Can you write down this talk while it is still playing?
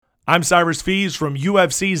I'm Cyrus Fees from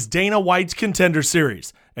UFC's Dana White's Contender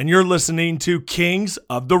Series, and you're listening to Kings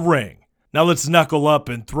of the Ring. Now let's knuckle up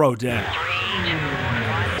and throw down.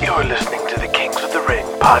 You're listening to the Kings of the Ring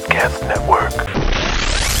Podcast Network.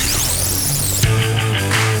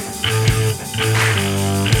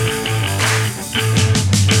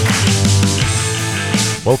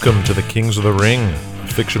 Welcome to the Kings of the Ring, a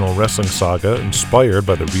fictional wrestling saga inspired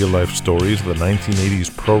by the real-life stories of the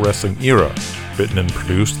 1980s pro wrestling era, written and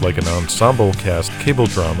produced like an ensemble cast cable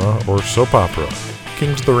drama or soap opera.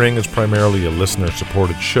 Kings of the Ring is primarily a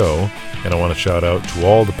listener-supported show, and I want to shout out to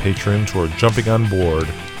all the patrons who are jumping on board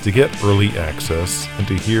to get early access and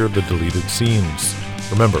to hear the deleted scenes.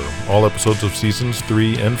 Remember, all episodes of Seasons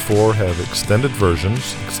 3 and 4 have extended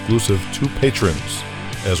versions exclusive to patrons,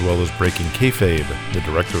 as well as Breaking Kayfabe, the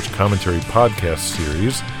Director's Commentary podcast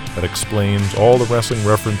series that explains all the wrestling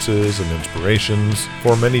references and inspirations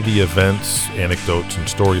for many of the events, anecdotes, and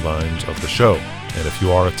storylines of the show. And if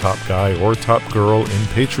you are a top guy or top girl in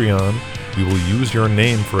Patreon, we will use your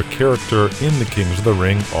name for a character in the Kings of the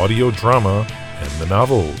Ring audio drama and the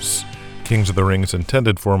novels. Kings of the Ring is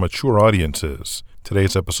intended for mature audiences.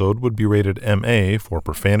 Today's episode would be rated MA for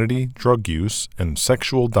profanity, drug use, and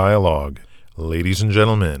sexual dialogue. Ladies and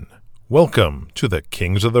gentlemen, welcome to the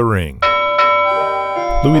Kings of the Ring.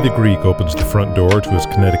 Louis the Greek opens the front door to his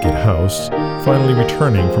Connecticut house, finally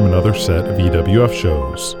returning from another set of EWF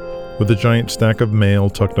shows. With a giant stack of mail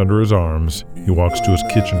tucked under his arms, he walks to his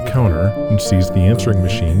kitchen counter and sees the answering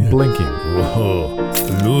machine blinking. Whoa,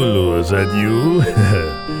 Lulu, is that you?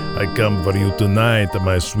 I come for you tonight,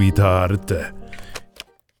 my sweetheart.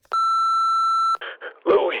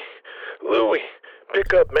 Louie,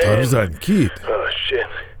 pick up, man. Tarzan, kid. Oh, shit.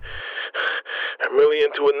 I'm really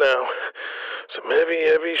into it now. Some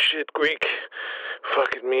heavy shit, Greek.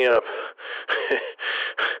 Fucking me up.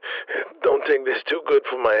 Don't take this too good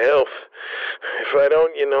for my health. If I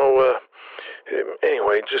don't,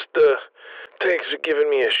 anyway, just, thanks for giving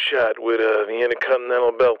me a shot with, the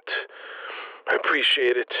Intercontinental belt. I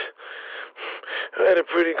appreciate it. I had a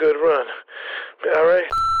pretty good run. Alright?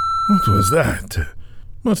 What was that?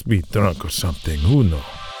 Must be drunk or something, who knows?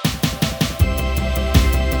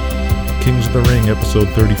 Kings of the Ring, Episode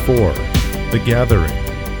 34, The Gathering.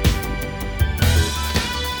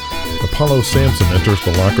 Apollo Sampson enters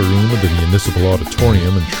the locker room of the Municipal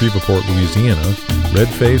Auditorium in Shreveport, Louisiana,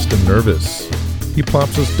 red-faced and nervous. He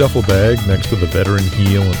plops his duffel bag next to the veteran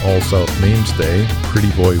heel and All-South mainstay,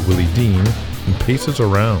 Pretty Boy Willie Dean, and paces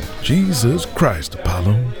around. Jesus Christ,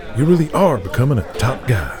 Apollo, you really are becoming a top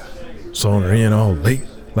guy. Sauntering in all late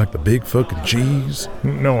like the big fucking cheese.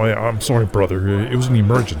 No, I'm sorry, brother. It was an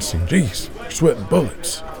emergency. Jeez, you're sweating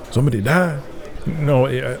bullets. Somebody died? No,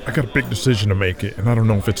 I got a big decision to make, and I don't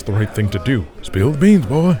know if it's the right thing to do. Spill the beans,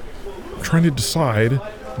 boy. I'm trying to decide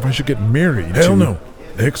if I should get married. Hell no.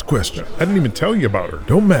 Next question. I didn't even tell you about her.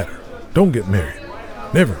 Don't matter. Don't get married.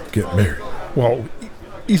 Never get married. Well,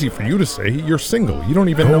 easy for you to say. You're single. You don't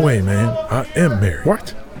even know. No way, man. I am married.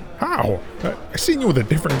 What? How? I seen you with a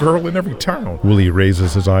different girl in every town. Willie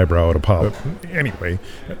raises his eyebrow at Apollo. Anyway,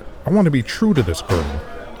 I want to be true to this girl.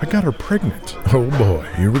 I got her pregnant. Oh boy,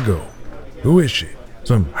 here we go. Who is she?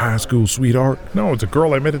 Some high school sweetheart? No, it's a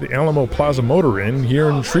girl I met at the Alamo Plaza Motor Inn here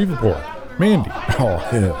in Shreveport. Mandy. Oh,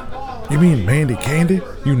 hell. You mean Mandy Candy?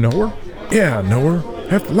 You know her? Yeah, I know her.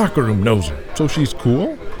 Half the locker room knows her. So she's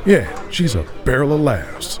cool? Yeah, she's a barrel of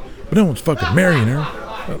laughs. But no one's fucking marrying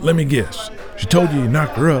her. Let me guess. She told you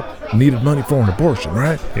knocked her up and needed money for an abortion,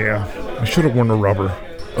 right? Yeah, I should have worn a rubber.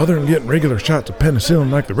 Other than getting regular shots of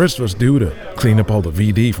penicillin like the rest of us do to clean up all the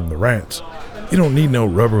VD from the rats, you don't need no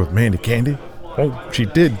rubber with Mandy Candy. Oh, she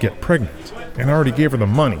did get pregnant, and I already gave her the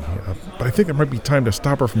money, but I think it might be time to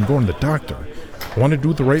stop her from going to the doctor. I want to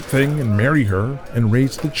do the right thing and marry her and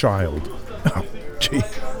raise the child. Oh, gee.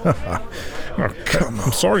 Oh, come on.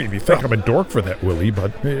 I'm sorry if you think I'm a dork for that, Willie,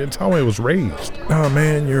 but it's how I was raised. Oh,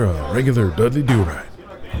 man, you're a regular Dudley Do-Right.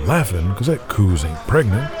 I'm laughing because that coos ain't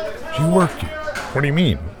pregnant. She worked you. What do you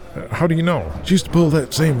mean? How do you know? She used to pull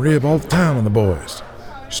that same rib all the time on the boys.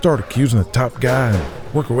 She started accusing the top guy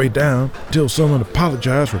and work her way down until someone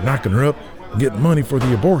apologized for knocking her up and getting money for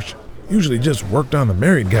the abortion. Usually just worked on the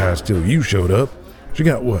married guys till you showed up. She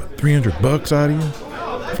got, what, $300 out of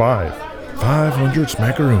you? 500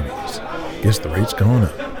 smackaroonies. Guess the rate's gone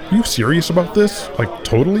up. Are you serious about this? Like,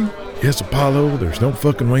 totally? Yes, Apollo, there's no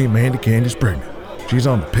fucking way Mandy Candy's pregnant. She's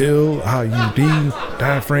on the pill, IUD,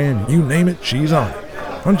 diaphragm, you name it, she's on it.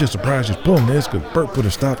 I'm just surprised she's pulling this because Bert put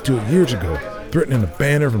a stop to it years ago, threatening to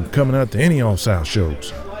ban her from coming out to any All-South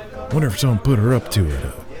shows. Wonder if someone put her up to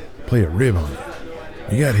it, play a rib on you.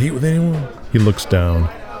 You got heat with anyone? He looks down.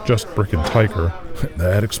 just Brick and Tiger.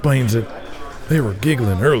 That explains it. They were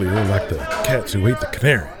giggling earlier like the cats who ate the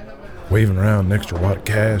canary, waving around an extra wad of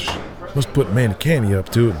cash. Must put Manny Candy up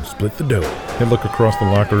to it and split the dough. They look across the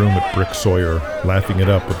locker room at Brick Sawyer, laughing it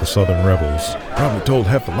up with the Southern rebels. Probably told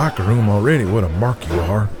half the locker room already what a mark you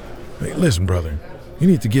are. Hey, listen, brother. You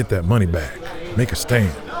need to get that money back. Make a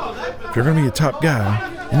stand. If you're going to be a top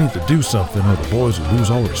guy, you need to do something or the boys will lose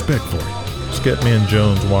all respect for you. Scatman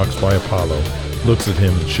Jones walks by Apollo, looks at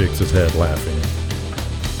him and shakes his head, laughing.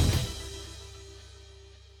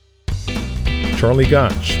 Charlie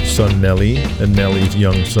Gotch, son Nellie, and Nellie's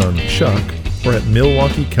young son Chuck were at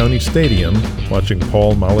Milwaukee County Stadium watching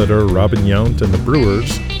Paul Molitor, Robin Yount, and the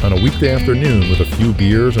Brewers on a weekday afternoon with a few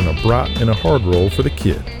beers and a brat and a hard roll for the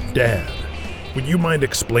kid. Dad, would you mind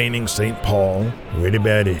explaining St. Paul? What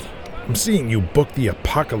about it? I'm seeing you book the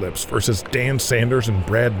Apocalypse versus Dan Sanders and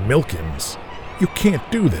Brad Milkins. You can't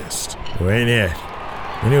do this. Why not?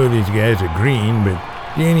 I know these guys are green, but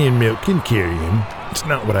Danny and Milk can carry him. It's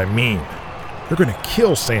not what I mean. They're gonna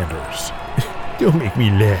kill Sanders. Don't make me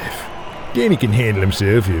laugh. Danny can handle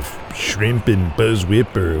himself if Shrimp and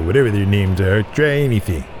Buzzwhip or whatever their names are try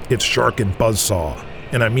anything. It's Shark and Buzzsaw,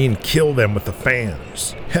 and I mean kill them with the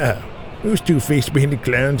fans. Ha! Those two face-painted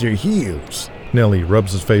clowns are heels. Nellie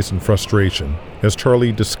rubs his face in frustration as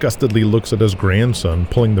Charlie disgustedly looks at his grandson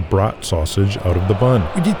pulling the brat sausage out of the bun.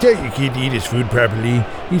 Would you tell your kid to eat his food properly?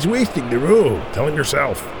 He's wasting the road. Tell him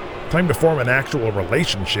yourself. Time to form an actual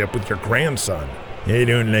relationship with your grandson. I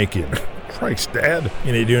don't like him. Christ, Dad.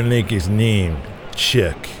 And I don't like his name,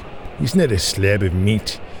 Chuck. He's not a slab of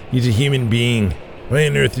meat. He's a human being. Why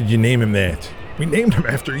on earth did you name him that? We named him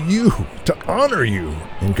after you, to honor you.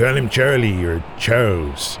 And call him Charlie or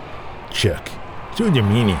Charles. Chuck. So do you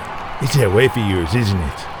mean it? It's that wife of yours, isn't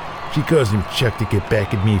it? She calls him Chuck to get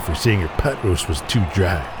back at me for saying her pot roast was too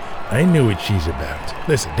dry. I know what she's about.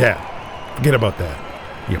 Listen, Dad, forget about that.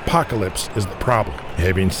 The Apocalypse is the problem.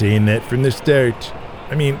 I've been saying that from the start.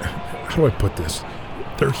 I mean, how do I put this?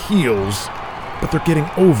 They're heels, but they're getting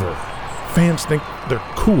over. Fans think they're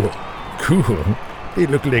cool. Cool? They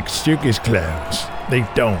look like circus clowns. They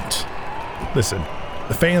don't. Listen,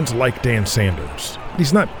 the fans like Dan Sanders.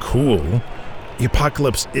 He's not cool. The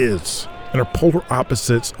Apocalypse is, and are polar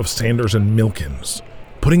opposites of Sanders and Milkins.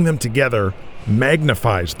 Putting them together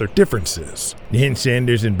magnifies their differences. Dan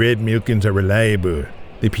Sanders and Brad Milkins are reliable.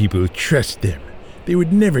 The people trust them. They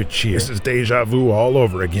would never cheer. This is deja vu all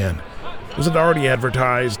over again. Was it already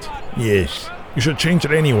advertised? Yes. You should change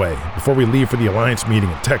it anyway, before we leave for the Alliance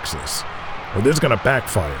meeting in Texas. Or this is gonna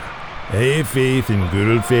backfire. I have faith in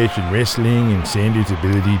good old-fashioned wrestling and Sanders'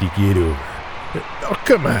 ability to get over. Oh,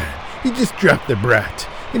 come on. He just dropped the brat,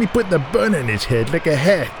 and he put the bun on his head like a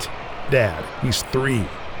hat. Dad, he's 3.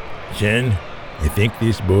 Son, I think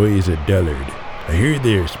this boy is a dullard. I heard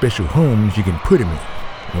there are special homes you can put him in.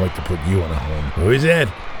 I'd like to put you in a home. What is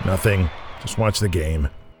that? Nothing. Just watch the game.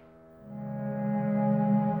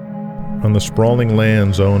 On the sprawling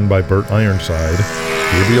lands owned by Bert Ironside,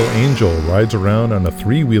 Gabriel Angel rides around on a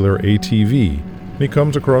 3-wheeler ATV. He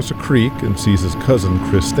comes across a creek and sees his cousin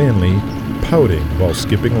Chris Stanley pouting while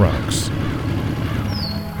skipping rocks.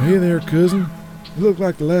 Hey there, cousin. You look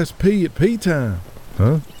like the last pea at pea time.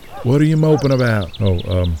 Huh? What are you moping about?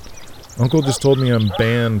 Uncle just told me I'm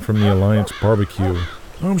banned from the Alliance barbecue.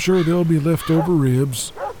 I'm sure there'll be leftover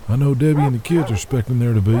ribs. I know Debbie and the kids are expecting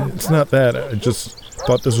there to be. It's not that. I just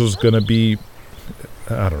thought this was gonna be...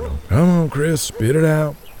 I don't know. Come on, Chris, spit it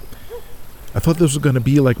out. I thought this was going to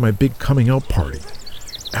be like my big coming out party.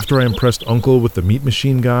 After I impressed Uncle with the Meat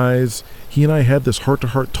Machine guys, he and I had this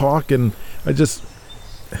heart-to-heart talk, and I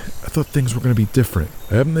thought things were going to be different.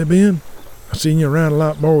 Haven't they been? I've seen you around a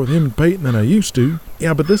lot more with him and Peyton than I used to.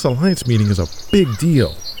 Yeah, but this Alliance meeting is a big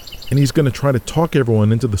deal, and he's going to try to talk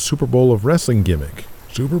everyone into the Super Bowl of Wrestling gimmick.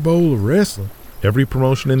 Super Bowl of Wrestling? Every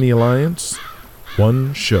promotion in the Alliance,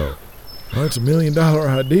 one show. Well, that's $1 million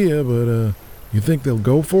idea, but you think they'll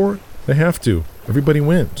go for it? They have to. Everybody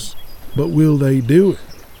wins. But will they do it?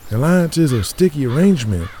 The Alliance is a sticky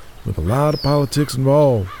arrangement with a lot of politics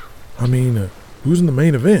involved. I mean, who's in the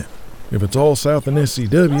main event? If it's all South and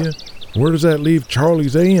SCW, where does that leave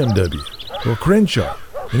Charlie's AMW? Or Crenshaw?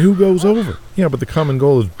 And who goes over? Yeah, but the common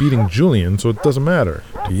goal is beating Julian, so it doesn't matter.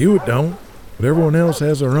 To you it don't, but everyone else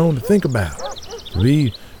has their own to think about. To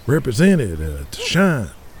be represented, to shine,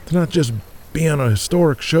 to not just be on a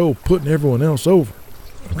historic show putting everyone else over.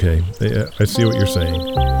 Okay, I see what you're saying.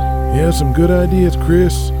 You have some good ideas,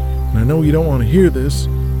 Chris, and I know you don't want to hear this,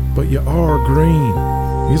 but you are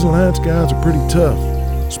green. These Alliance guys are pretty tough,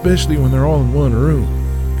 especially when they're all in one room.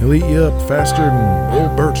 They'll eat you up faster than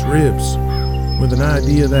old Bert's ribs. With an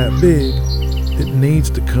idea that big, It needs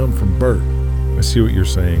to come from Bert. I see what you're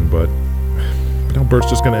saying, but now Bert's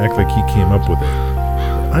just gonna act like he came up with it.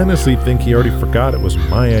 I honestly think he already forgot it was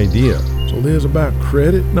my idea. So Liz about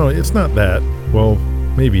credit? No, it's not that. Well,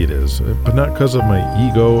 maybe it is, but not because of my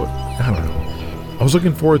ego. I don't know. I was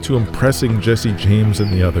looking forward to impressing Jesse James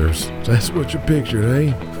and the others. That's what you pictured,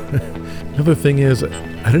 eh? The other thing is,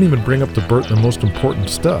 I didn't even bring up to Bert the most important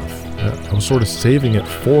stuff. I was sort of saving it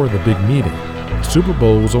for the big meeting. The Super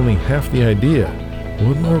Bowl was only half the idea.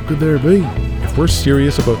 What more could there be? If we're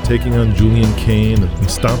serious about taking on Julian Kane and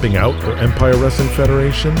stomping out our Empire Wrestling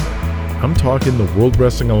Federation, I'm talking the World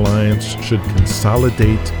Wrestling Alliance should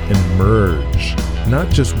consolidate and merge. Not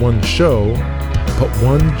just one show, but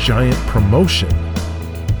one giant promotion.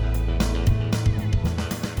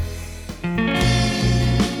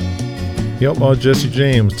 The outlaw Jesse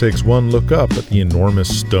James takes one look up at the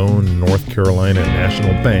enormous stone North Carolina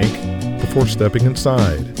National Bank before stepping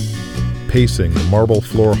inside, pacing the marble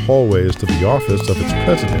floor hallways to the office of its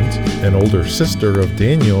president and older sister of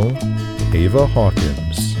Daniel, Ava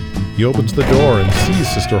Hawkins. He opens the door and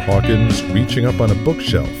sees Sister Hawkins reaching up on a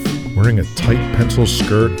bookshelf, wearing a tight pencil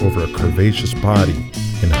skirt over a curvaceous body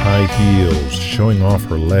and high heels showing off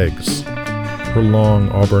her legs. Her long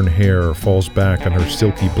auburn hair falls back on her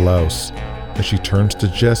silky blouse as she turns to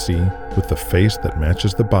Jesse with the face that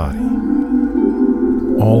matches the body.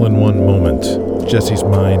 All in one moment, Jesse's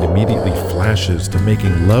mind immediately flashes to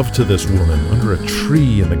making love to this woman under a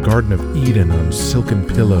tree in the Garden of Eden on silken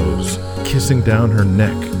pillows, kissing down her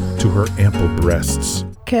neck to her ample breasts.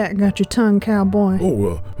 Cat got your tongue, cowboy.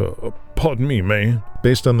 Pardon me, man.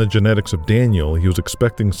 Based on the genetics of Daniel, he was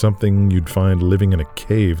expecting something you'd find living in a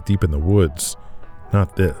cave deep in the woods.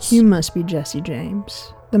 Not this. You must be Jesse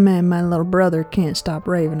James, the man my little brother can't stop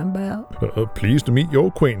raving about. Pleased to meet your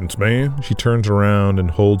acquaintance, man. She turns around and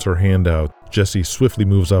holds her hand out. Jesse swiftly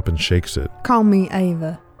moves up and shakes it. Call me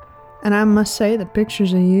Ava. And I must say the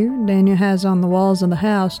pictures of you Daniel has on the walls of the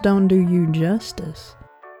house don't do you justice.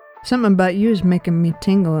 Something about you is making me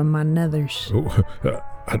tingle in my nethers.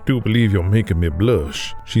 I do believe you're making me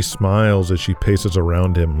blush. She smiles as she paces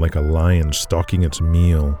around him like a lion stalking its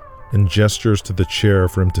meal and gestures to the chair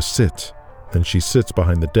for him to sit. Then she sits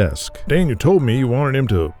behind the desk. Daniel told me you wanted him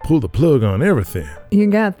to pull the plug on everything. You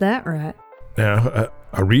got that right. Now,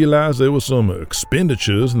 I realize there were some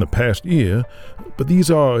expenditures in the past year, but these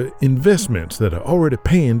are investments that are already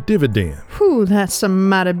paying dividends. Whew, that's some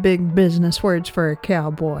mighty big business words for a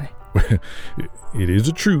cowboy. It is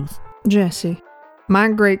the truth. Jesse, my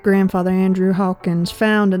great-grandfather Andrew Hawkins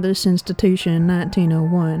founded this institution in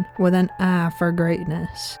 1901 with an eye for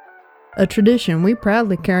greatness. A tradition we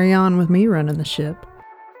proudly carry on with me running the ship.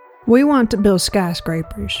 We want to build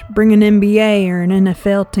skyscrapers, bring an NBA or an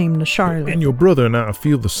NFL team to Charlotte. And your brother and I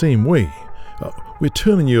feel the same way. We're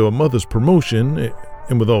turning your mother's promotion,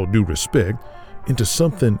 and with all due respect, into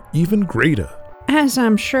something even greater. As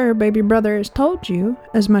I'm sure baby brother has told you,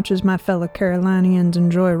 as much as my fellow Carolinians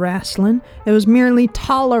enjoy wrestling, it was merely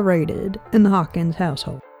tolerated in the Hawkins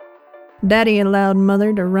household. Daddy allowed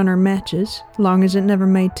Mother to run her matches, long as it never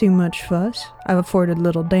made too much fuss. I've afforded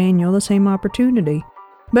little Daniel the same opportunity.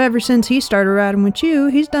 But ever since he started riding with you,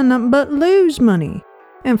 he's done nothing but lose money.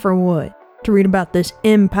 And for what? To read about this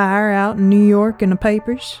empire out in New York in the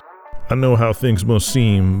papers? I know how things must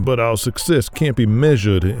seem, but our success can't be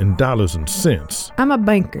measured in dollars and cents. I'm a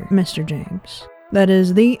banker, Mr. James. That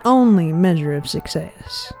is the only measure of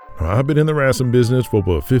success. I've been in the wrestling business for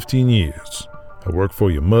over 15 years. I worked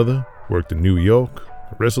for your mother, worked in New York,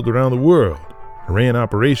 wrestled around the world. I ran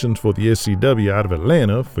operations for the SCW out of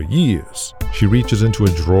Atlanta for years. She reaches into a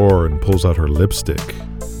drawer and pulls out her lipstick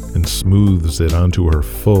and smooths it onto her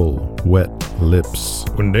full, wet lips.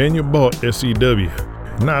 When Daniel bought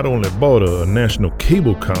SCW, he not only bought a national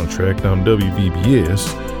cable contract on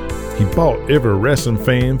WVBS, he bought every wrestling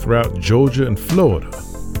fan throughout Georgia and Florida.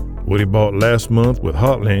 What he bought last month with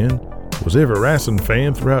Heartland was every wrestling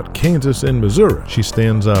fan throughout Kansas and Missouri. She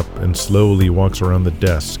stands up and slowly walks around the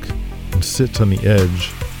desk and sits on the edge,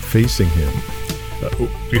 facing him.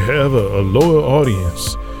 We have a loyal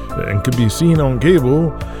audience and can be seen on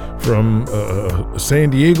cable from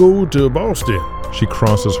San Diego to Boston. She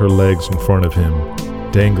crosses her legs in front of him,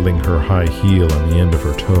 dangling her high heel on the end of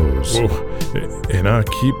her toes. And I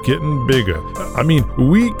keep getting bigger.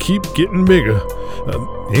 We keep getting bigger.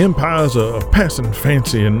 The Empire's a passing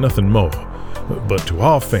fancy and nothing more. But to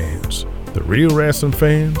our fans, the real wrestling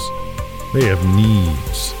fans, they have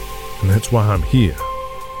needs. And that's why I'm here,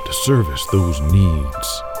 to service those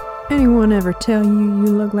needs. Anyone ever tell you you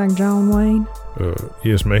look like John Wayne?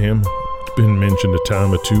 Yes, ma'am. It's been mentioned a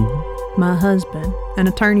time or two. My husband, an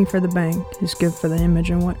attorney for the bank, is good for the image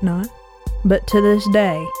and whatnot. But to this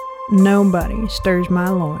day, nobody stirs my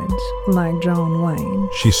loins like John Wayne.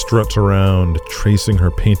 She struts around, tracing her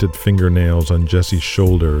painted fingernails on Jesse's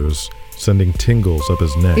shoulders, sending tingles up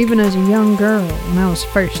his neck. Even as a young girl, when I was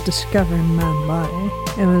first discovering my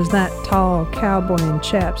body, it was that tall cowboy in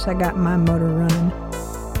chaps that got my motor running.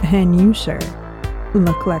 And you, sir,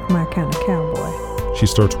 look like my kind of cowboy. She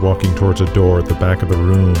starts walking towards a door at the back of the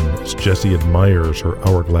room as Jesse admires her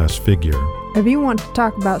hourglass figure. If you want to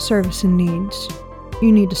talk about service and needs,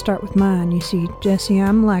 you need to start with mine. You see, Jesse,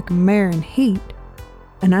 I'm like a mare in heat,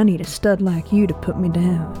 and I need a stud like you to put me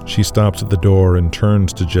down. She stops at the door and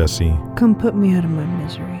turns to Jesse. Come put me out of my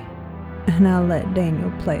misery, and I'll let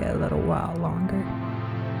Daniel play a little while longer.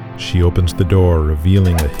 She opens the door,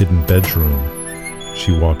 revealing a hidden bedroom.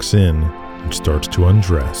 She walks in and starts to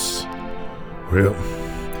undress. Well,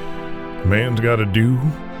 a man's gotta do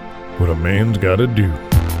what a man's gotta do.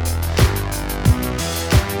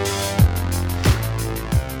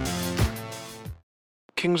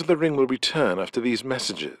 Kings of the Ring will return after these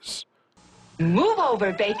messages. Move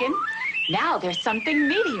over, Bacon. Now there's something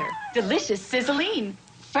meatier. Delicious sizzling.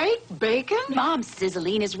 Fake bacon? Mom's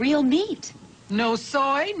sizzling is real meat. No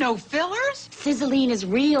soy, no fillers? Sizzling is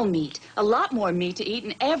real meat. A lot more meat to eat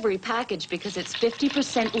in every package because it's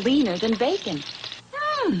 50% leaner than bacon.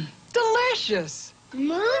 Delicious.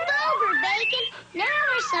 Move over, Bacon. Now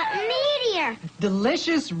there's something meatier.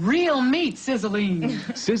 Delicious, real meat sizzling.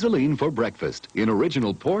 Sizzling for breakfast in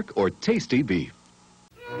original pork or tasty beef.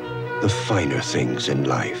 The finer things in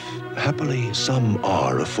life. Happily, some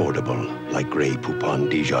are affordable, like Grey Poupon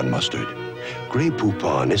Dijon mustard. Grey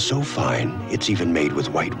Poupon is so fine, it's even made with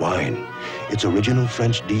white wine. Its original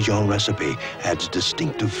French Dijon recipe adds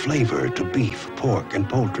distinctive flavor to beef, pork, and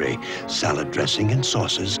poultry, salad dressing and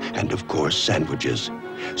sauces, and of course, sandwiches.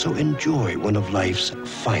 So enjoy one of life's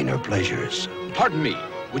finer pleasures. Pardon me,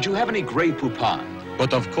 would you have any Grey Poupon?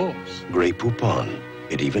 But of course. Grey Poupon.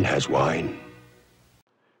 It even has wine.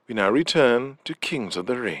 We now return to Kings of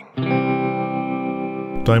the Ring.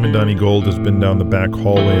 Diamond Donnie Gold has been down the back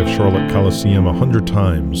hallway of Charlotte Coliseum 100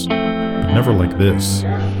 times, but never like this.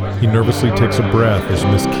 He nervously takes a breath as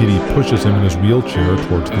Miss Kitty pushes him in his wheelchair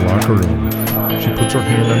towards the locker room. She puts her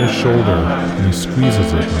hand on his shoulder, and he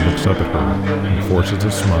squeezes it and looks up at her, and forces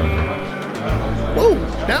a smile. Whoa,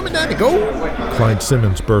 Diamond Donnie Gold! Clyde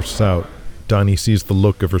Simmons bursts out. Donnie sees the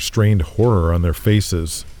look of restrained horror on their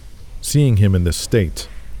faces. Seeing him in this state,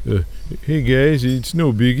 Hey guys, it's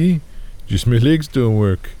no biggie. Just my legs don't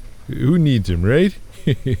work. Who needs them, right?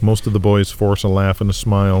 most of the boys force a laugh and a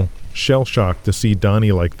smile, shell-shocked to see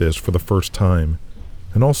Donnie like this for the first time.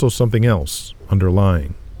 And also something else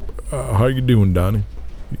underlying. How you doing, Donnie?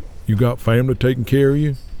 You got family taking care of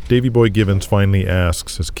you? Davy Boy Givens finally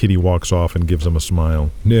asks as Kitty walks off and gives him a smile.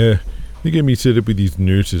 Nah, they get me set up with these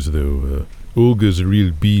nurses, though. Olga's a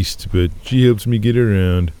real beast, but she helps me get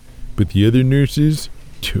around. But the other nurses,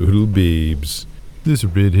 total babes. This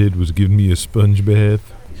redhead was giving me a sponge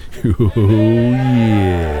bath. Oh,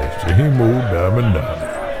 yeah, same old Diamond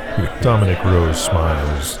Donnie. Dominic Rose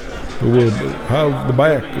smiles. Well, how's the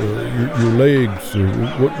back, your legs?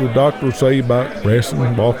 What the doctor say about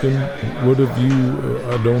wrestling, walking? What have you,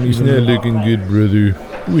 I don't even know. It's not looking good, brother.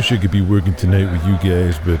 I wish I could be working tonight with you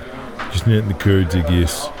guys, but just not in the cards, I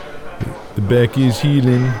guess. The back is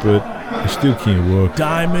healing, but I still can't walk.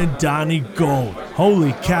 Diamond Donnie Gold.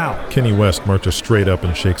 Holy cow. Kenny West marches straight up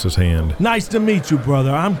and shakes his hand. Nice to meet you,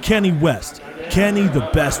 brother. I'm Kenny West. Kenny the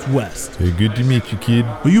Best West. Hey, good to meet you, kid.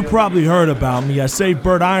 Well, you probably heard about me. I saved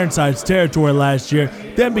Bert Ironside's territory last year,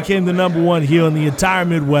 then became the #1 heel in the entire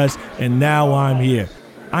Midwest, and now I'm here.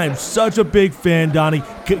 I am such a big fan, Donnie.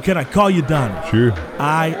 Can I call you Donnie? Sure.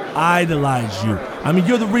 I idolize you. I mean,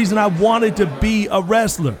 you're the reason I wanted to be a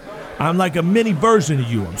wrestler. I'm like a mini version of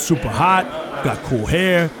you. I'm super hot, got cool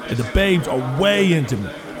hair, and the babes are way into me,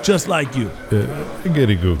 just like you. I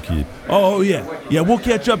gotta go, kid. Oh, yeah. Yeah, we'll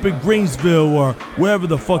catch up in Greensville or wherever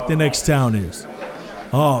the fuck the next town is.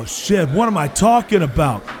 Oh, shit, what am I talking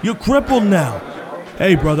about? You're crippled now.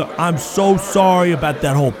 Hey, brother, I'm so sorry about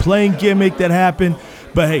that whole plane gimmick that happened,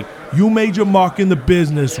 but hey, you made your mark in the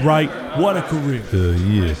business, right? What a career.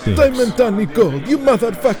 Yeah, thanks. Diamond Donnie Gold, you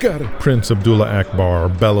motherfucker! Prince Abdullah Akbar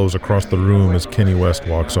bellows across the room as Kenny West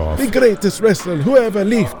walks off. The greatest wrestler who ever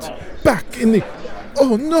lived. Back in the...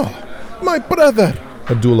 Oh no! My brother!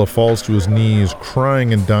 Abdullah falls to his knees,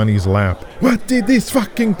 crying in Donnie's lap. What did this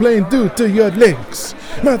fucking plane do to your legs?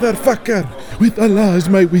 Motherfucker! With Allah as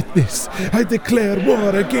my witness, I declare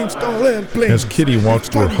war against all airplanes. As Kitty walks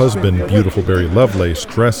to her husband, beautiful Barry Lovelace,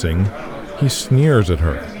 dressing, he sneers at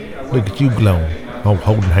her. Look at you glowing. I'm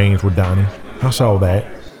holding hands with Donnie. I saw that.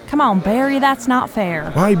 Come on, Barry, that's not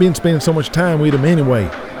fair. Why you been spending so much time with him anyway?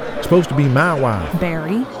 Supposed to be my wife.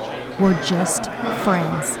 Barry, we're just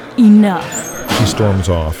friends. Enough. She storms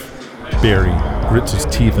off. Barry grits his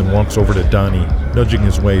teeth and walks over to Donnie, nudging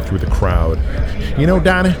his way through the crowd. You know,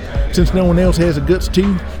 Donnie, since no one else has the guts to,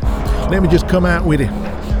 let me just come out with it.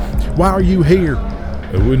 Why are you here?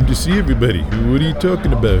 I wanted to see everybody. What are you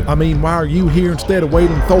talking about? I mean, why are you here instead of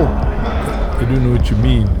Waylon Thorpe? I don't know what you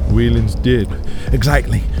mean. Waylon's dead.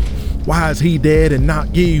 Exactly. Why is he dead and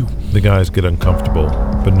not you? The guys get uncomfortable,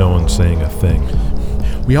 but no one's saying a thing.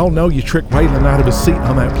 We all know you tricked Waylon out of his seat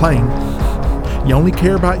on that plane. You only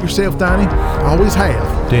care about yourself, Donnie. Always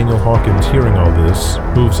have. Daniel Hawkins, hearing all this,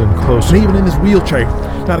 moves in closer. And even in his wheelchair,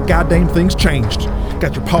 not a goddamn thing's changed.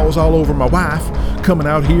 Got your paws all over my wife, coming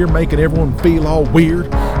out here making everyone feel all weird.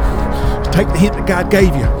 Take the hint that God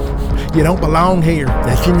gave you. You don't belong here.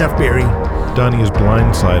 That's enough, Barry. Donnie is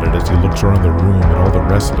blindsided as he looks around the room at all the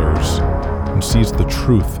wrestlers and sees the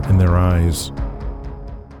truth in their eyes.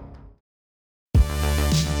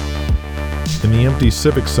 In the empty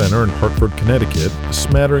Civic Center in Hartford, Connecticut, a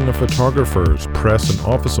smattering of photographers, press, and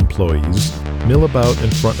office employees mill about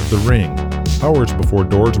in front of the ring, hours before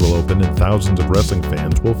doors will open and thousands of wrestling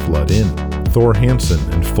fans will flood in. Thor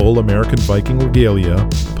Hansen, in full American Viking regalia,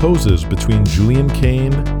 poses between Julian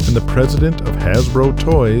Kane and the president of Hasbro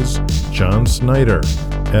Toys, John Snyder,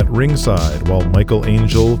 at ringside, while Michael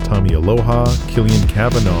Angel, Tommy Aloha, Killian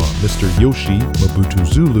Kavanaugh, Mr. Yoshi, Mabutu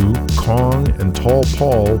Zulu, Kong, and Tall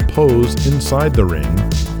Paul pose inside the ring,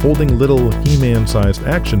 holding little He-Man-sized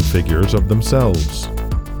action figures of themselves.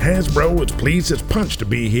 Hasbro is pleased as punch to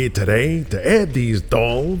be here today to add these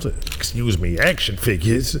action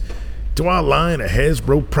figures, to our line of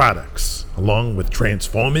Hasbro products, along with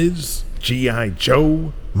Transformers, G.I.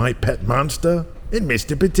 Joe, My Pet Monster, and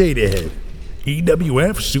Mr. Potato Head.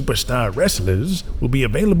 EWF Superstar Wrestlers will be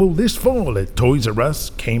available this fall at Toys R Us,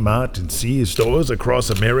 Kmart, and Sears stores across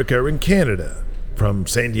America and Canada, from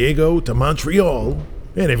San Diego to Montreal,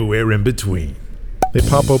 and everywhere in between. They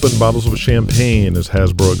pop open bottles of champagne as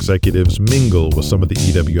Hasbro executives mingle with some of the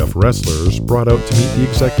EWF wrestlers brought out to meet the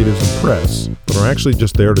executives and press, but are actually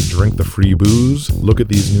just there to drink the free booze, look at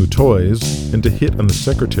these new toys, and to hit on the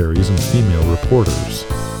secretaries and female reporters.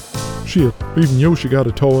 Shit, even Yoshi got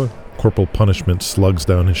a toy. Corporal Punishment slugs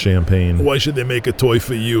down his champagne. Why should they make a toy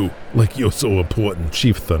for you? Like you're so important.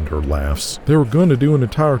 Chief Thunder laughs. They were going to do an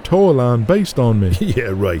entire toy line based on me.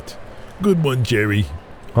 Yeah, right. Good one, Jerry.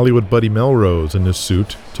 Hollywood Buddy Melrose in his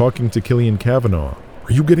suit, talking to Killian Kavanaugh.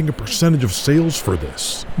 Are you getting a percentage of sales for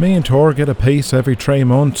this? Me and Tor get a piece every 3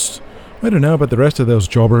 months. I don't know about the rest of those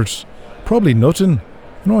jobbers. Probably nothing.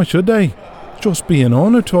 And why should they? Just being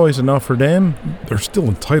on a toy's enough for them. They're still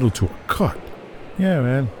entitled to a cut. Yeah,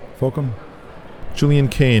 man. Fuck 'em. Julian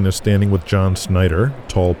Kane is standing with John Snyder,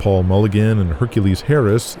 Tall Paul Mulligan, and Hercules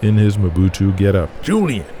Harris in his Mabutu getup.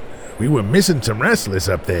 Julian, we were missing some wrestlers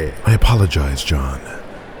up there. I apologize, John.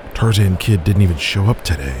 Tarzan Kid didn't even show up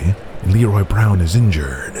today, and Leroy Brown is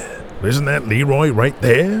injured. Isn't that Leroy right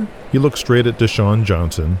there? He looks straight at Deshaun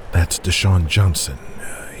Johnson. That's Deshaun Johnson.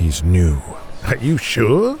 He's new. Are you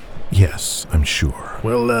sure? Yes, I'm sure.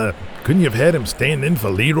 Well, couldn't you have had him stand in for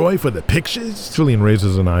Leroy for the pictures? Julian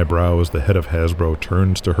raises an eyebrow as the head of Hasbro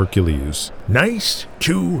turns to Hercules. Nice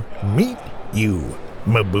to meet you,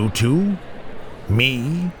 Mabutu.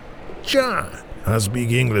 Me, John. I speak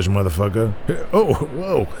English, motherfucker. Oh,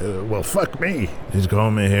 whoa. Well, fuck me. Just call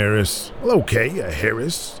me Harris. Well, okay,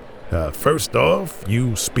 Harris. First off,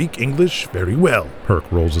 you speak English very well.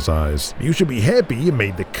 Herc rolls his eyes. You should be happy you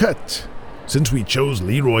made the cut. Since we chose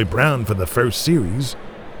Leroy Brown for the first series,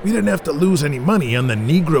 we didn't have to lose any money on the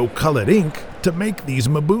Negro-colored ink to make these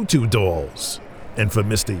Mabutu dolls. And for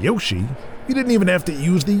Mr. Yoshi, we didn't even have to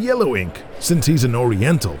use the yellow ink, since he's an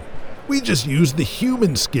Oriental. We just used the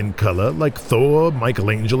human skin color like Thor,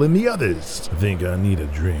 Michelangelo, and the others. I think I need a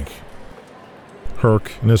drink.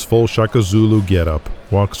 Herc, in his full Shaka Zulu getup,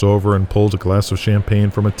 walks over and pulls a glass of champagne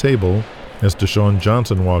from a table as Deshaun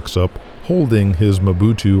Johnson walks up, holding his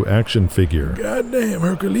Mabutu action figure. Goddamn,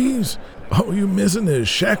 Hercules. All you missing is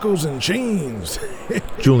shackles and chains.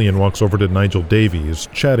 Julian walks over to Nigel Davies,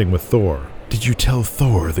 chatting with Thor. Did you tell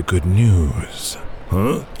Thor the good news?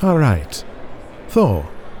 Huh? All right. Thor,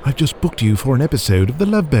 I've just booked you for an episode of The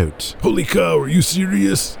Love Boat. Holy cow, are you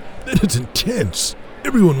serious? That is intense.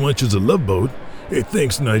 Everyone watches The Love Boat. Hey,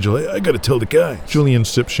 thanks, Nigel. I gotta tell the guys. Julian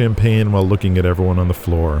sips champagne while looking at everyone on the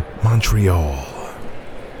floor. Montreal.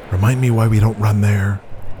 Remind me why we don't run there?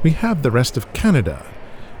 We have the rest of Canada.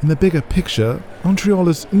 In the bigger picture, Montreal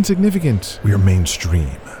is insignificant. We're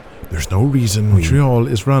mainstream. There's no reason Montreal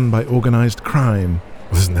is run by organized crime.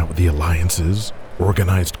 Isn't that what the Alliance is?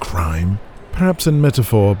 organized crime? Perhaps in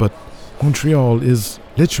metaphor, but Montreal is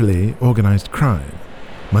literally organized crime.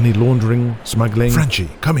 Money laundering, smuggling. Frenchie,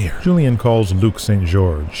 come here. Julien calls Luc St.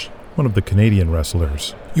 George, one of the Canadian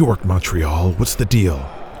wrestlers. You work Montreal. What's the deal?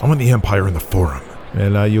 I want the Empire in the Forum.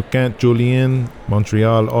 Well, you can't, Julien.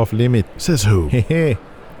 Montreal off limit. Says who? Hehe,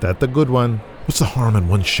 that's a good one. What's the harm in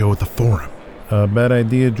one show at the Forum? A bad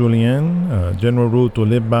idea, Julien. General rule to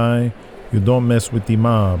live by. You don't mess with the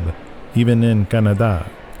mob, even in Canada.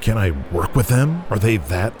 Can I work with them? Are they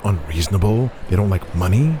that unreasonable? They don't like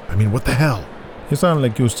money? I mean, what the hell? You sound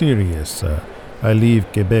like you're serious. I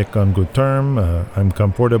leave Quebec on good term. I'm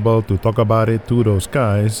comfortable to talk about it to those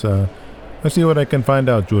guys. Let's see what I can find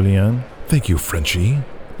out, Julien. Thank you, Frenchie.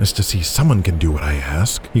 Nice to see someone can do what I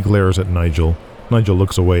ask. He glares at Nigel. Nigel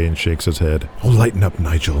looks away and shakes his head. Oh, lighten up,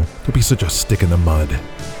 Nigel. Don't be such a stick in the mud.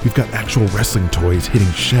 We've got actual wrestling toys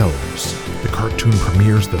hitting shelves. The cartoon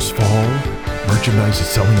premieres this fall. Merchandise is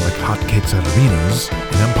selling like hotcakes at arenas.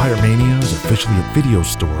 And Empire Mania is officially at video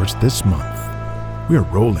stores this month. We're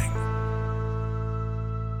rolling.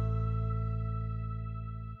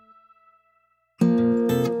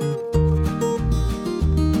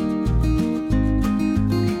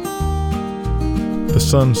 The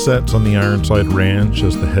sun sets on the Ironside Ranch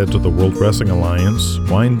as the heads of the World Wrestling Alliance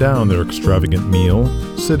wind down their extravagant meal,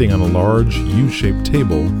 sitting on a large U-shaped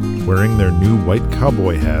table, wearing their new white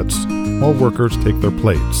cowboy hats, while workers take their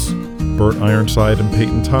plates. Bert Ironside and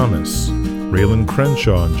Peyton Thomas, Raylan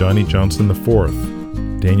Crenshaw and Johnny Johnson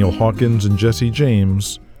IV, Daniel Hawkins and Jesse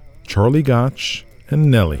James, Charlie Gotch, and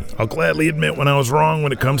Nellie. I'll gladly admit when I was wrong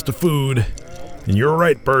when it comes to food. And you're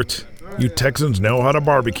right, Bert. You Texans know how to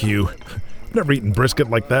barbecue. Never eaten brisket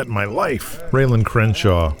like that in my life. Raylan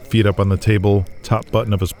Crenshaw, feet up on the table, top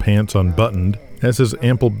button of his pants unbuttoned, as his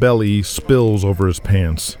ample belly spills over his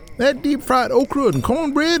pants. That deep-fried okra and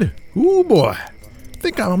cornbread? Ooh, boy.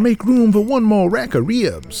 Think I'll make room for one more rack of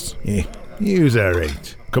ribs. You's all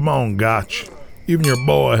right. Come on, Gotch. Even your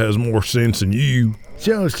boy has more sense than you. It's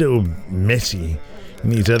all so messy.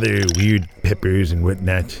 And these other weird peppers and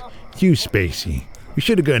whatnot. Too spicy. We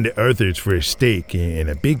should have gone to Arthur's for a steak and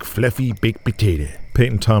a big fluffy baked potato.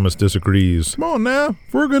 Peyton Thomas disagrees. Come on now,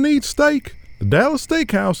 if we're gonna eat steak, the Dallas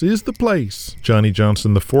Steakhouse is the place. Johnny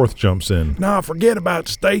Johnson IV jumps in. Nah, forget about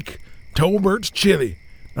steak. Tolbert's chili.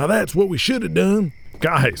 Now that's what we should have done.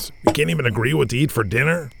 Guys, we can't even agree what to eat for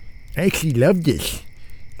dinner. I actually love this.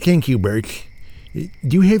 Thank you, Bert. Do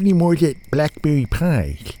you have any more of that blackberry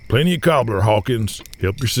pie? Plenty of cobbler, Hawkins.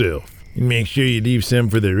 Help yourself. And make sure you leave some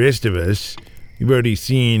for the rest of us. You've already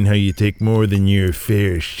seen how you take more than your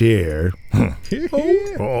fair share.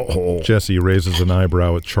 Jesse raises an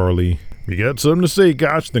eyebrow at Charlie. If you got something to say,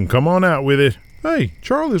 Gotch, then come on out with it. Hey,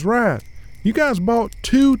 Charlie's right. You guys bought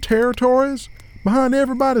 2 territories behind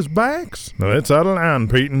everybody's backs? No, that's out of line,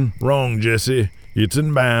 Peyton. Wrong, Jesse. It's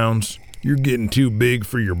in bounds. You're getting too big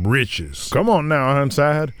for your britches. Come on now,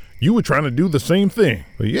 Ironside. You were trying to do the same thing.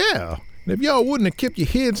 Well, yeah. And if y'all wouldn't have kept your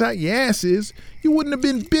heads out your asses, you wouldn't have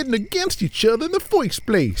been bidding against each other in the first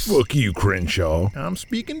place. Fuck you, Crenshaw. I'm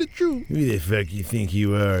speaking the truth. Who the fuck you think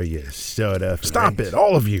you are, you sawed-off? Stop it,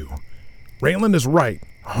 all of you. Raylan is right,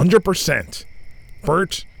 100%.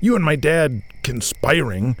 Bert, you and my dad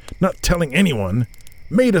conspiring, not telling anyone,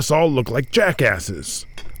 made us all look like jackasses.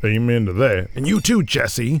 Amen to that. And you too,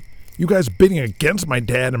 Jesse. You guys bidding against my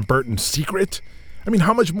dad and Bert in secret? I mean,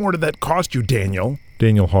 how much more did that cost you, Daniel?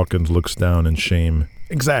 Daniel Hawkins looks down in shame.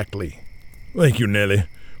 Exactly. Thank you, Nellie,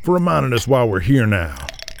 for reminding us why we're here now.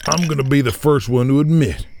 I'm gonna be the first one to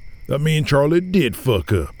admit that me and Charlie did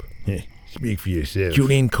fuck up. Speak for yourself.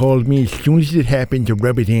 Julien called me as soon as it happened to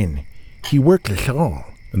rub it in. He worked us all.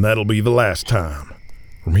 And that'll be the last time.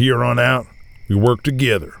 From here on out, we work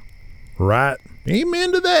together. Right?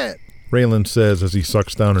 Amen to that. Raylan says as he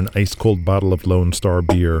sucks down an ice-cold bottle of Lone Star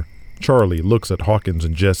beer. Charlie looks at Hawkins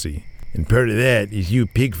and Jesse. And part of that is you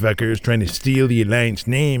pig fuckers trying to steal the Alliance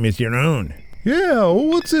name as your own. Yeah, well,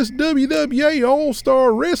 what's this WWA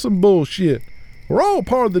All-Star Wrestling bullshit? We're all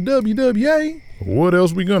part of the WWA. What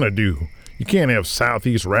else we gonna do? You can't have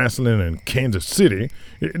Southeast Wrestling in Kansas City.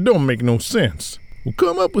 It don't make no sense. We'll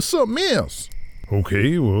come up with something else.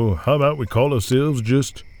 Okay, well, how about we call ourselves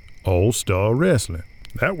just All-Star Wrestling?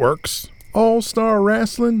 That works. All-Star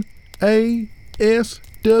Wrestling?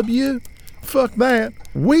 ASW? Fuck that.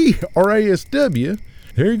 We are ASW.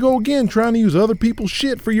 There you go again, trying to use other people's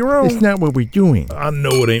shit for your own. It's not what we're doing. I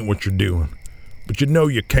know it ain't what you're doing. But you know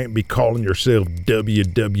you can't be calling yourself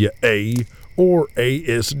WWA or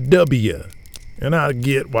ASW. And I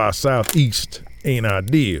get why Southeast ain't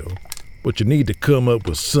ideal. But you need to come up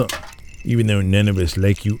with something. Even though none of us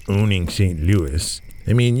like you owning St. Louis,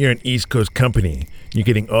 I mean, you're an East Coast company. You're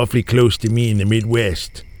getting awfully close to me in the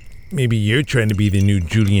Midwest. Maybe you're trying to be the new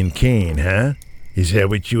Julian Kane, huh? Is that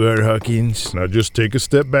what you are, Hawkins? Now just take a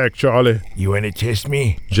step back, Charlie. You want to test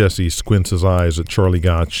me? Jesse squints his eyes at Charlie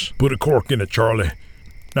Gotch. Put a cork in it, Charlie.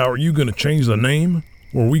 Now, are you going to change the name,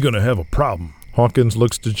 or are we going to have a problem? Hawkins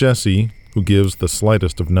looks to Jesse, who gives the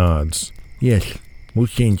slightest of nods. Yes, we'll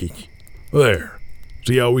change it. There.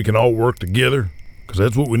 See how we can all work together? Because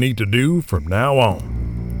that's what we need to do from now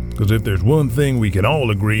on. Because if there's one thing we can all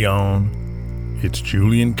agree on, it's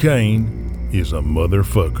Julian Kane is a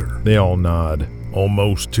motherfucker. They all nod.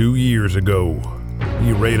 Almost 2 years ago,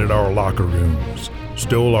 he raided our locker rooms,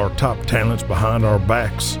 stole our top talents behind our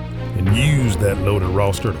backs, and used that loaded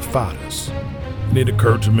roster to fight us. And it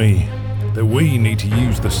occurred to me that we need to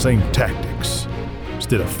use the same tactics.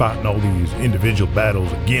 Instead of fighting all these individual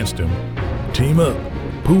battles against him, team up,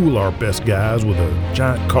 pool our best guys with a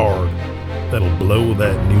giant card that'll blow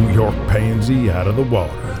that New York pansy out of the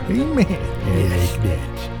water. Amen. I like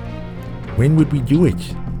that. When would we do it?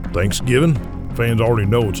 Thanksgiving. Fans already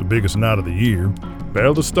know it's the biggest night of the year.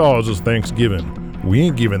 Battle of the Stars is Thanksgiving. We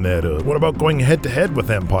ain't giving that up. What about going head-to-head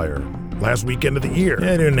with Empire? Last weekend of the year.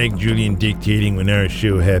 I don't like Julian dictating when our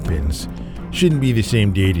show happens. Shouldn't be the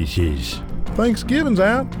same date as his. Thanksgiving's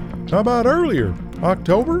out. How about earlier?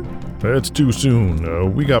 October? That's too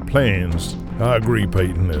soon. We got plans. I agree,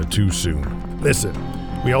 Peyton. Too soon. Listen,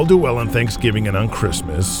 we all do well on Thanksgiving and on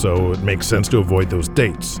Christmas, so it makes sense to avoid those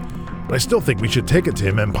dates. But I still think we should take it to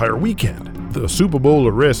him Empire Weekend. The Super Bowl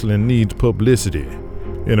of wrestling needs publicity.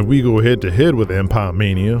 And if we go head-to-head with Empire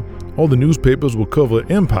Mania, all the newspapers will cover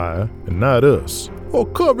Empire and not us. Or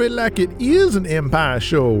cover it like it is an Empire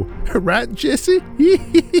show. Right, Jesse?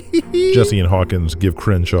 Jesse and Hawkins give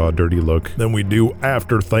Crenshaw a dirty look. Then we do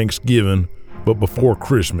after Thanksgiving, but before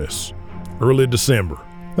Christmas. Early December.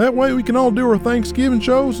 That way we can all do our Thanksgiving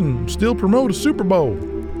shows and still promote a Super Bowl.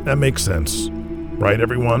 That makes sense. Right,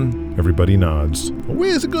 everyone? Everybody nods.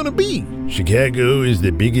 Where's it gonna be? Chicago is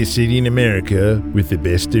the biggest city in America with the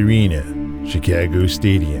best arena, Chicago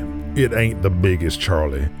Stadium. It ain't the biggest,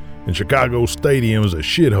 Charlie. And Chicago Stadium is a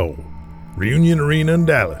shithole. Reunion Arena in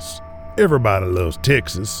Dallas. Everybody loves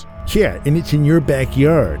Texas. Yeah, and it's in your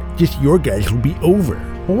backyard. Just your guys will be over.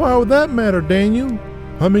 Well, why would that matter, Daniel?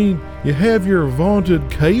 I mean, you have your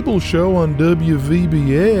vaunted cable show on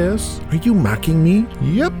WVBS. Are you mocking me?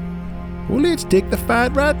 Yep. Well, let's take the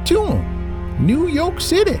fight right to him. New York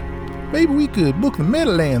City. Maybe we could book the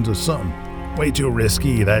Meadowlands or something. Way too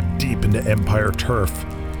risky, that deep into Empire turf.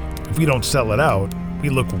 If we don't sell it out, we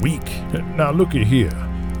look weak. Now looky here.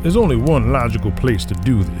 There's only one logical place to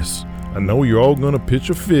do this. I know you're all gonna pitch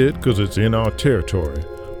a fit because it's in our territory,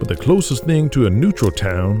 but the closest thing to a neutral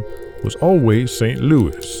town was always St.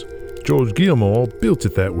 Louis. George Gilmore built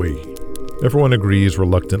it that way. Everyone agrees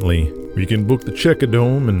reluctantly. We can book the Checker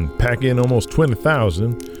Dome and pack in almost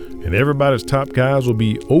 20,000, and everybody's top guys will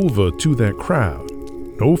be over to that crowd.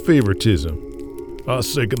 No favoritism. I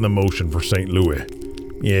second the motion for St. Louis.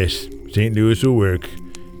 Yes, St. Louis will work,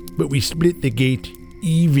 but we split the gate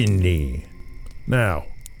evenly. Now,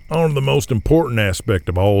 on to the most important aspect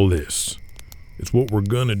of all this. It's what we're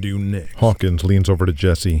gonna do next. Hawkins leans over to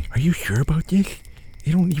Jesse. Are you sure about this?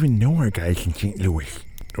 They don't even know our guys in St. Louis.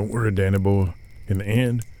 Don't worry, Danny boy. In the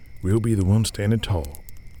end, we'll be the ones standing tall.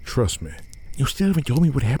 Trust me. You still haven't told me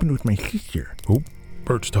what happened with my sister. Oh,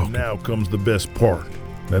 Bert's talking. Now comes the best part.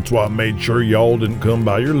 That's why I made sure y'all didn't come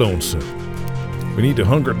by your lonesome. We need to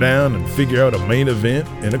hunker down and figure out a main event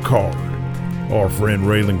and a card. Our friend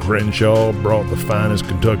Raylan Crenshaw brought the finest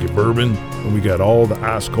Kentucky bourbon, and we got all the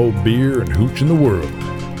ice-cold beer and hooch in the world.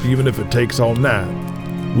 Even if it takes all night,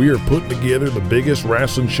 we are putting together the biggest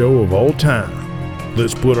wrestling show of all time.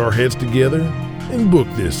 Let's put our heads together and book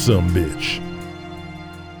this sumbitch.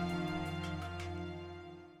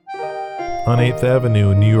 On 8th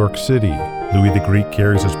Avenue in New York City, Louis the Greek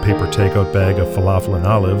carries his paper takeout bag of falafel and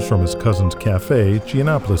olives from his cousin's cafe,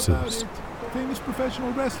 Giannopoulos'. Famous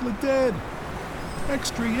professional wrestler dead.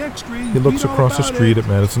 Extra. He looks across the street at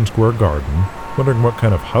Madison Square Garden, wondering what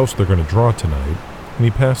kind of house they're going to draw tonight, and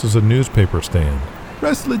he passes a newspaper stand.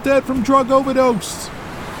 Wrestler dead from drug overdose.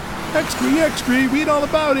 Extra, read all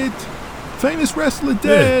about it. Famous wrestler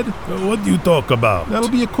dead. Hey, what do you talk about? That'll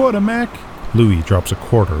be a quarter, Mac. Louis drops a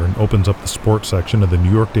quarter and opens up the sports section of the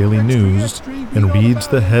New York Daily News and reads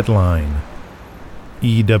the headline.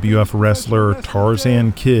 EWF wrestler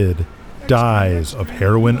Tarzan Kidd dies of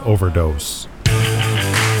heroin overdose.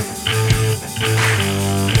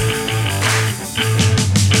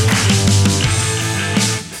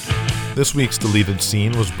 This week's deleted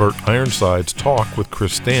scene was Bert Ironside's talk with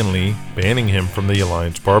Chris Stanley, banning him from the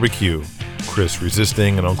Alliance barbecue. Chris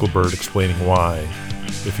resisting and Uncle Bert explaining why.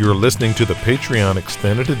 If you are listening to the Patreon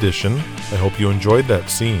Extended Edition, I hope you enjoyed that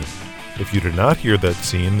scene. If you did not hear that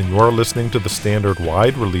scene, then you are listening to the standard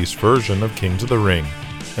wide-release version of Kings of the Ring,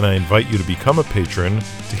 and I invite you to become a patron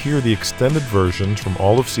to hear the extended versions from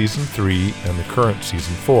all of Season 3 and the current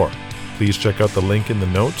Season 4. Please check out the link in the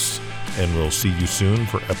notes, and we'll see you soon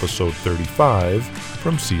for Episode 35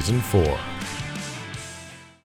 from Season 4.